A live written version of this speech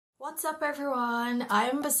What's up everyone?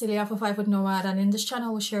 I'm Basilia for 5 with Nomad, and in this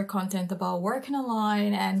channel we share content about working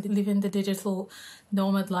online and living the digital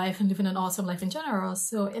nomad life and living an awesome life in general.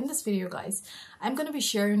 So in this video guys, I'm going to be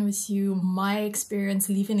sharing with you my experience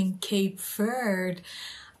living in Cape Verde.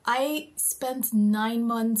 I spent 9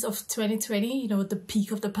 months of 2020, the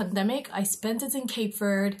peak of the pandemic. I spent it in Cape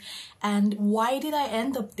Verde. And why did I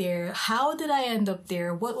end up there? How did I end up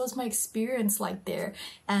there? What was my experience like there?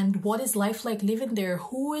 And what is life like living there?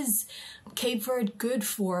 Who is Cape Verde good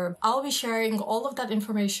for? I'll be sharing all of that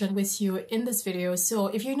information with you in this video. So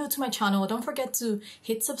if you're new to my channel, don't forget to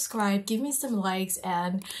hit subscribe, give me some likes,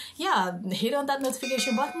 and yeah, hit on that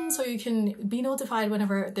notification button so you can be notified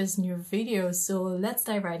whenever there's new videos. So let's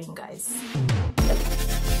dive right in, guys.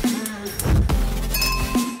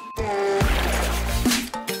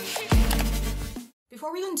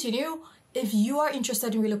 Before we continue, if you are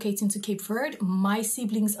interested in relocating to Cape Verde, my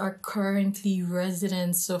siblings are currently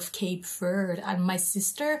residents of Cape Verde, and my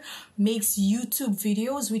sister makes YouTube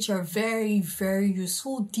videos which are very, very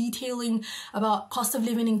useful, detailing about cost of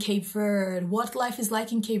living in Cape Verde, what life is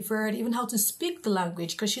like in Cape Verde, even how to speak the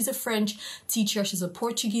language, because she's a French teacher, she's a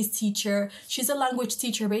Portuguese teacher, she's a language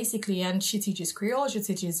teacher basically, and she teaches Creole, she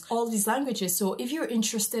teaches all these languages. So if you're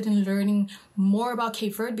interested in learning more about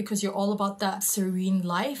Cape Verde because you're all about that serene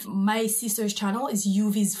life, my sister's channel is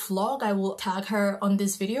UV's vlog. I will tag her on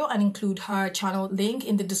this video and include her channel link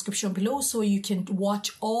in the description below so you can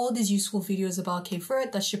watch all these useful videos about Cape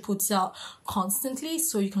Verde that she puts out constantly,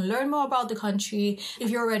 so you can learn more about the country.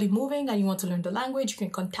 If you're already moving and you want to learn the language, you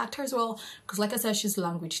can contact her as well, because like I said, she's a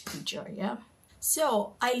language teacher. Yeah.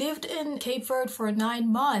 So I lived in Cape Verde for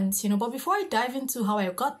 9 months, but before I dive into how I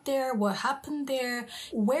got there, what happened there,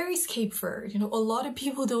 where is Cape Verde? A lot of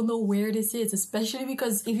people don't know where this is, especially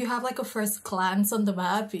because if you have like a first glance on the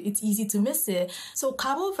map, it's easy to miss it. So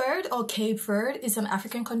Cabo Verde or Cape Verde is an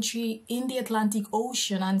African country in the Atlantic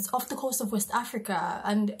Ocean, and it's off the coast of West Africa.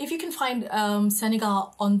 And if you can find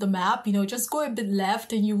Senegal on the map, just go a bit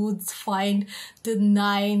left and you would find the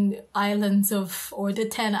 10 islands of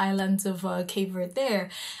Cape Verde there.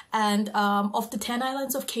 And of the 10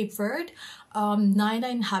 islands of Cape Verde, 9 are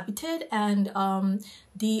inhabited, and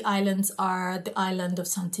the islands are the island of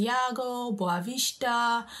Santiago, Boa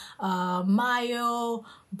Vista, Mayo,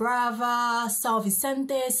 Brava, São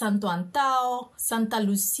Vicente, Santo Antão, Santa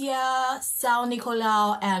Lucia, São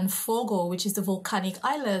Nicolau, and Fogo, which is the volcanic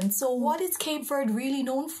island. So what is Cape Verde really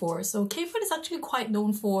known for? So Cape Verde is actually quite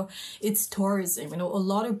known for its tourism. A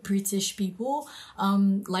lot of British people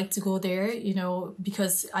like to go there,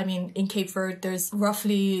 because in Cape Verde there's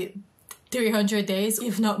roughly 300 days,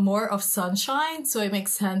 if not more, of sunshine. So it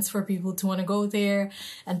makes sense for people to want to go there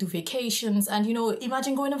and do vacations. And,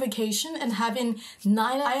 imagine going on vacation and having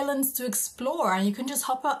 9 islands to explore. And you can just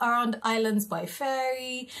hop around islands by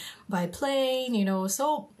ferry, by plane,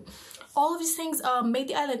 So all of these things made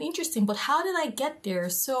the island interesting. But how did I get there?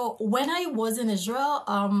 So when I was in Israel,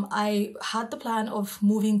 I had the plan of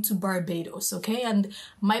moving to Barbados, okay? And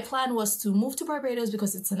my plan was to move to Barbados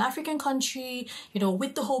because it's an African country,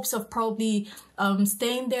 with the hopes of probably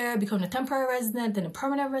staying there, becoming a temporary resident, then a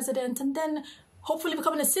permanent resident, and then hopefully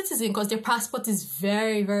becoming a citizen, because their passport is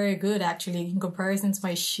very, very good actually in comparison to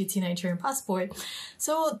my shitty Nigerian passport.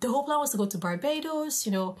 So the whole plan was to go to Barbados,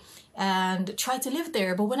 and try to live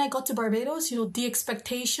there. But when I got to Barbados, the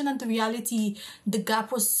expectation and the reality, the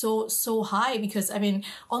gap was so high, because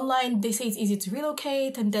online they say it's easy to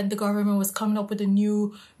relocate, and then the government was coming up with a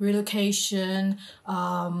new relocation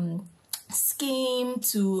scheme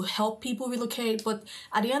to help people relocate. But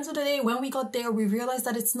at the end of the day, when we got there, we realized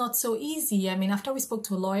that it's not so easy. After we spoke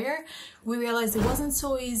to a lawyer, we realized it wasn't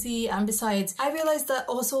so easy. And besides, I realized that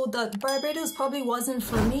also that Barbados probably wasn't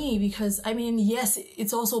for me, because yes,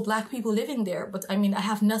 it's also black people living there, but I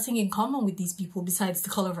have nothing in common with these people besides the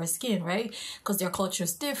color of our skin, right? Because their culture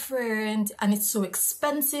is different, and it's so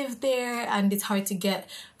expensive there, and it's hard to get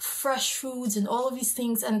fresh foods and all of these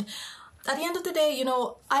things. And at the end of the day,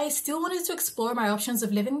 I still wanted to explore my options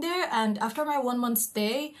of living there. And after my 1 month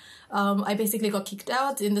stay, I basically got kicked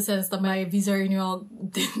out, in the sense that my visa renewal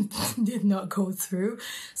did not go through.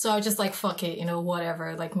 So I was just like, fuck it,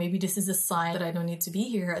 whatever. Like, maybe this is a sign that I don't need to be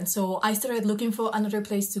here. And so I started looking for another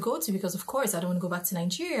place to go to, because of course I don't want to go back to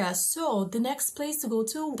Nigeria. So the next place to go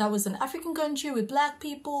to, that was an African country with black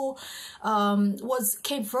people, was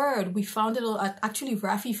Cape Verde. We found it, actually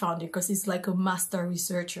Rafi found it, because he's like a master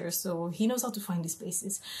researcher. So he knows how to find these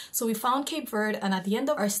places. So we found Cape Verde, and at the end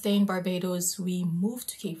of our stay in Barbados, we moved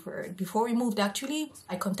to Cape Verde. Before we moved, actually,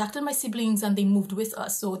 I contacted my siblings and they moved with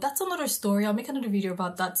us. So that's another story. I'll make another video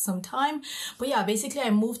about that sometime. But yeah, basically I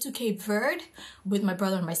moved to Cape Verde with my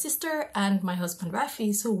brother and my sister and my husband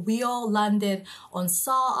Rafi. So we all landed on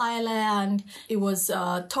Saw Island. It was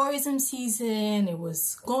tourism season. It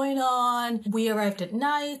was going on. We arrived at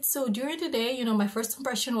night. So during the day, you know, my first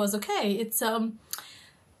impression was, okay, it's a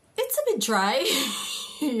bit dry.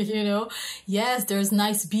 You know, yes, there's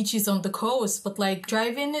nice beaches on the coast, but like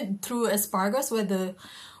driving through Espargos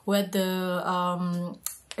where the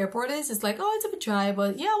airport is, it's like, oh, it's a bit dry,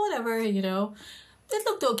 but yeah, whatever, you know. It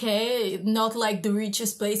looked okay, not like the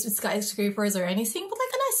richest place with skyscrapers or anything, but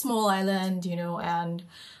like a nice small island, you know. And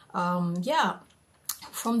yeah,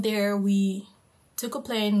 from there we took a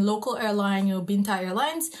plane, local airline, you know, Binta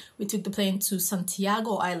Airlines. We took the plane to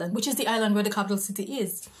Santiago Island, which is the island where the capital city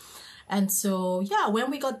is. And so, yeah,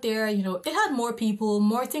 when we got there, you know, it had more people,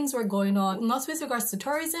 more things were going on, not with regards to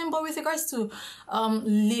tourism, but with regards to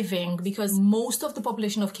living, because most of the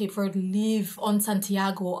population of Cape Verde live on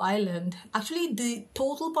Santiago Island. Actually, the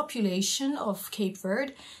total population of Cape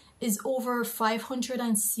Verde is over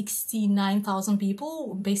 569,000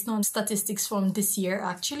 people, based on statistics from this year,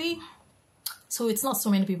 actually. So it's not so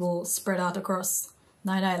many people spread out across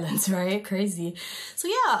 9 islands, right? Crazy. So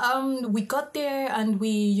yeah, we got there and we,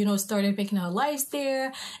 you know, started making our lives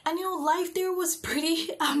there. And, you know, life there was pretty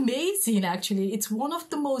amazing, actually. It's one of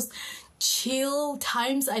the most chill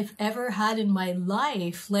times I've ever had in my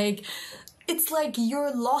life. Like, it's like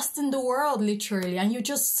you're lost in the world, literally, and you're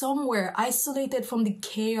just somewhere isolated from the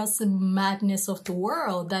chaos and madness of the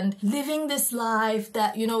world and living this life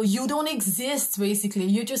that, you know, you don't exist, basically.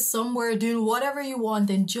 You're just somewhere doing whatever you want,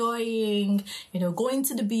 enjoying, you know, going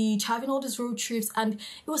to the beach, having all these road trips, and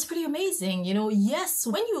it was pretty amazing, you know. Yes,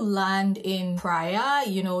 when you land in Praia,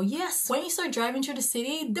 you know, yes, when you start driving through the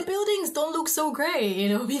city, the buildings don't look so great, you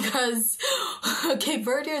know, because Cape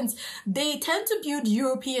Verdeans, they tend to build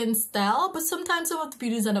European style, but sometimes some of the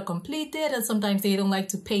buildings are not completed and sometimes they don't like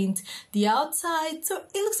to paint the outside, so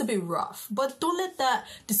it looks a bit rough. But don't let that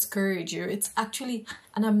discourage you. It's actually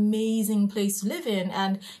an amazing place to live in,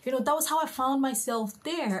 and you know, that was how I found myself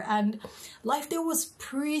there, and life there was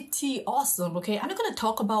pretty awesome. Okay, I'm not going to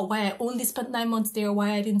talk about why I only spent 9 months there,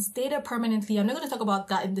 why I didn't stay there permanently. I'm not going to talk about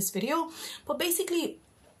that in this video, but basically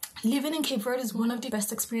living in Cape Verde is one of the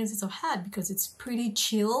best experiences I've had because it's pretty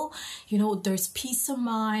chill. You know, there's peace of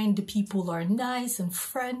mind. The people are nice and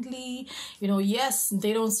friendly. You know, yes,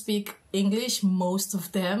 they don't speak English, most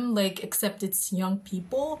of them, like, except it's young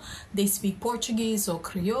people. They speak Portuguese or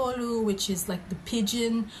Crioulo, which is like the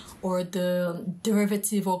pidgin or the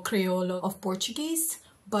derivative or Crioulo of Portuguese.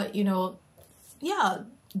 But, you know, yeah,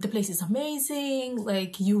 the place is amazing.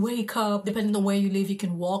 Like, you wake up, depending on where you live, you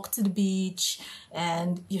can walk to the beach,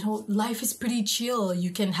 and you know, life is pretty chill.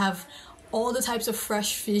 You can have all the types of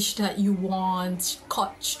fresh fish that you want,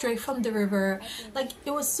 caught straight from the river. Like,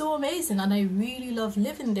 it was so amazing, and I really love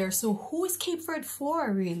living there. So who is Cape Verde for,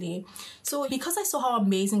 really? So because I saw how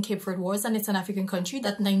amazing Cape Verde was, and it's an African country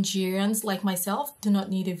that Nigerians like myself do not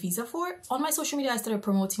need a visa for, on my social media I started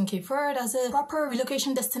promoting Cape Verde as a proper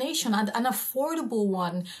relocation destination and an affordable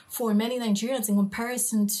one for many Nigerians in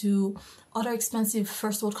comparison to other expensive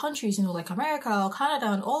first world countries, you know, like America or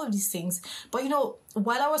Canada and all of these things. But, you know,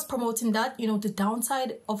 while I was promoting that, you know, the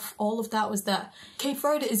downside of all of that was that Cape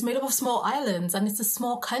Verde is made up of small islands and it's a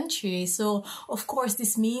small country. So, of course,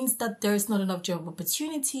 this means that there's not enough job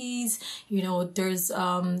opportunities, you know, there's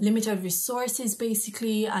limited resources,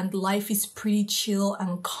 basically, and life is pretty chill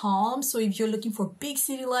and calm. So if you're looking for big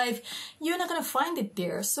city life, you're not going to find it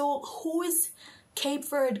there. So who is Cape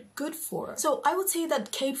Verde good for? So I would say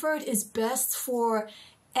that Cape Verde is best for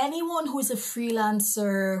anyone who is a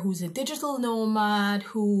freelancer, who's a digital nomad,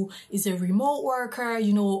 who is a remote worker.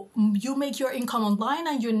 You know, you make your income online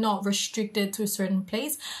and you're not restricted to a certain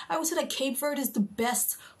place. I would say that Cape Verde is the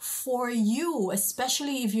best for you,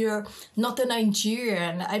 especially if you're not a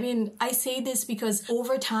Nigerian. I mean, I say this because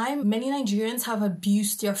over time, many Nigerians have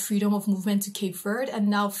abused their freedom of movement to Cape Verde, and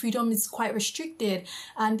now freedom is quite restricted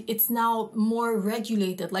and it's now more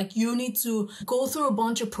regulated. Like, you need to go through a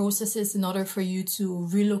bunch of processes in order for you to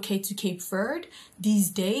relocate to Cape Verde. These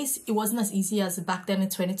days, it wasn't as easy as back then in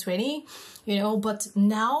 2020, you know, but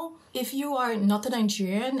now if you are not a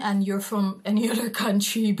Nigerian and you're from any other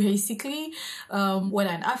country, basically, whether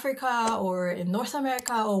in Africa or in North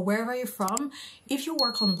America or wherever you're from, if you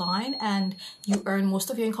work online and you earn most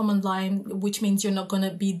of your income online, which means you're not going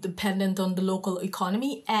to be dependent on the local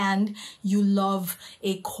economy, and you love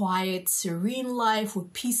a quiet, serene life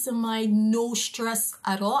with peace of mind, no stress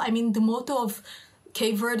at all. I mean, the motto of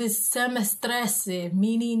Cape Verde is sem estresse,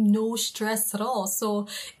 meaning no stress at all. So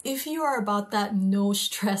if you are about that no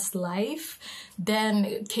stress life,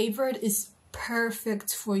 then Cape Verde is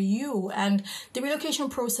perfect for you. And the relocation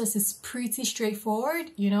process is pretty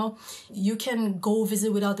straightforward. You know, you can go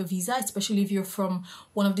visit without a visa, especially if you're from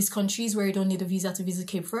one of these countries where you don't need a visa to visit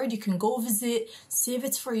Cape Verde. You can go visit, see if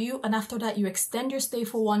it's for you, and after that you extend your stay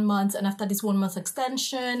for 1 month, and after this 1 month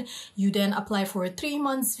extension you then apply for a 3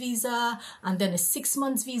 months visa and then a 6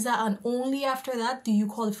 months visa, and only after that do you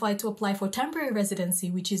qualify to apply for temporary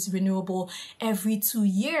residency, which is renewable every 2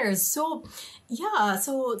 years. So yeah,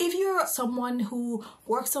 so if you're someone who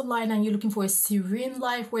works online and you're looking for a serene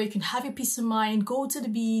life where you can have your peace of mind, go to the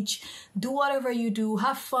beach, do whatever you do,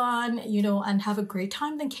 have fun, you know, and have a great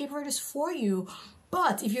time, then Cape Verde is for you.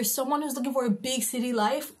 But if you're someone who's looking for a big city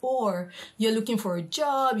life, or you're looking for a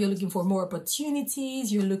job, you're looking for more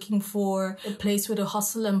opportunities, you're looking for a place with a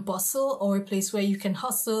hustle and bustle, or a place where you can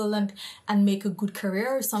hustle and make a good career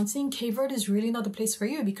or something, Cape Verde is really not the place for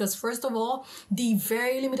you. Because first of all, the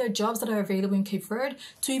very limited jobs that are available in Cape Verde,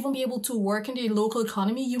 to even be able to work in the local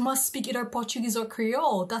economy, you must speak either Portuguese or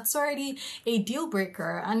Creole. That's already a deal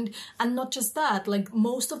breaker. And not just that, like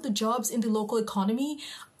most of the jobs in the local economy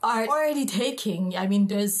are already taking. I mean,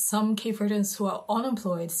 there's some Cape Verdeans who are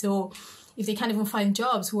unemployed. So if they can't even find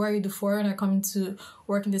jobs, who are you, the foreigner, coming to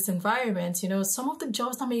work in this environment? You know, some of the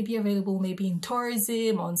jobs that may be available may be in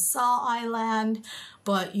tourism, on Sal Island,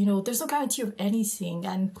 but you know, there's no guarantee of anything.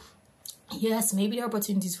 And yes, maybe there are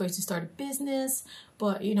opportunities for you to start a business,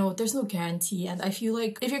 but you know, there's no guarantee. And I feel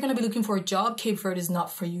like if you're going to be looking for a job, Cape Verde is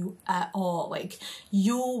not for you at all. Like,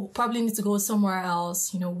 you probably need to go somewhere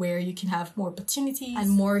else, you know, where you can have more opportunities and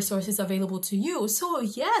more resources available to you. So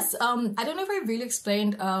yes, I don't know if I really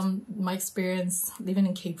explained my experience living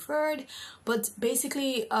in Cape Verde, but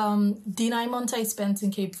basically the 9 months I spent in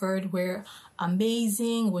Cape Verde were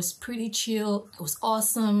amazing, was pretty chill, it was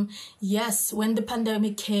awesome. Yes, when the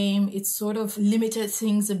pandemic came, it sort of limited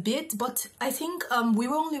things a bit, but I think we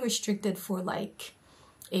were only restricted for like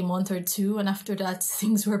a month or two, and after that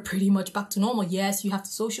things were pretty much back to normal. Yes, you have to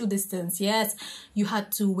social distance, yes, you had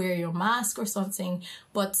to wear your mask or something,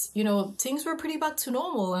 but you know, things were pretty back to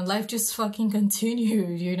normal and life just fucking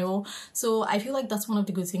continued, you know. So I feel like that's one of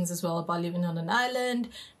the good things as well about living on an island,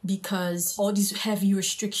 because all these heavy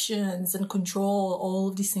restrictions and control, all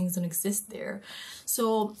of these things don't exist there.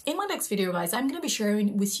 So in my next video, guys, I'm going to be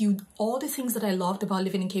sharing with you all the things that I loved about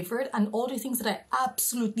living in Cape Verde and all the things that I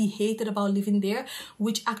absolutely hated about living there,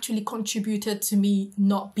 which actually contributed to me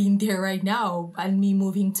not being there right now and me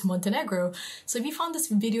moving to Montenegro. So if you found this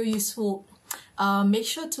video useful, make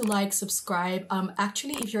sure to like, subscribe.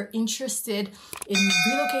 Actually, if you're interested in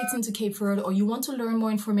relocating to Cape Verde or you want to learn more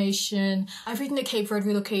information, I've written a Cape Verde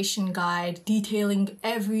relocation guide detailing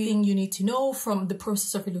everything you need to know, from the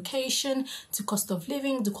process of relocation to cost of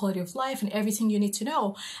living, the quality of life, and everything you need to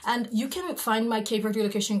know. And you can find my Cape Verde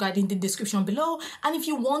relocation guide in the description below. And if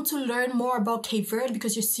you want to learn more about Cape Verde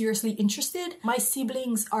because you're seriously interested, my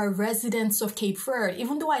siblings are residents of Cape Verde.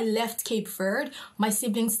 Even though I left Cape Verde, my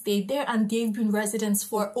siblings stayed there and they've been residents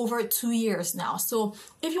for over 2 years now. So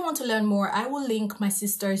if you want to learn more, I will link my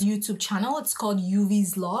sister's YouTube channel. It's called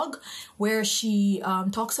UV's Log, where she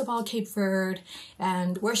talks about Cape Verde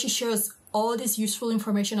and where she shares all this useful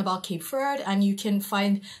information about Cape Verde, and you can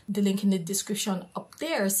find the link in the description up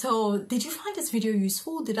there. So did you find this video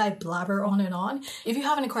useful? Did I blabber on and on? If you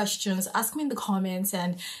have any questions, ask me in the comments,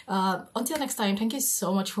 and until next time, thank you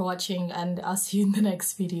so much for watching, and I'll see you in the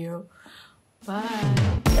next video.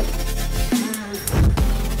 Bye.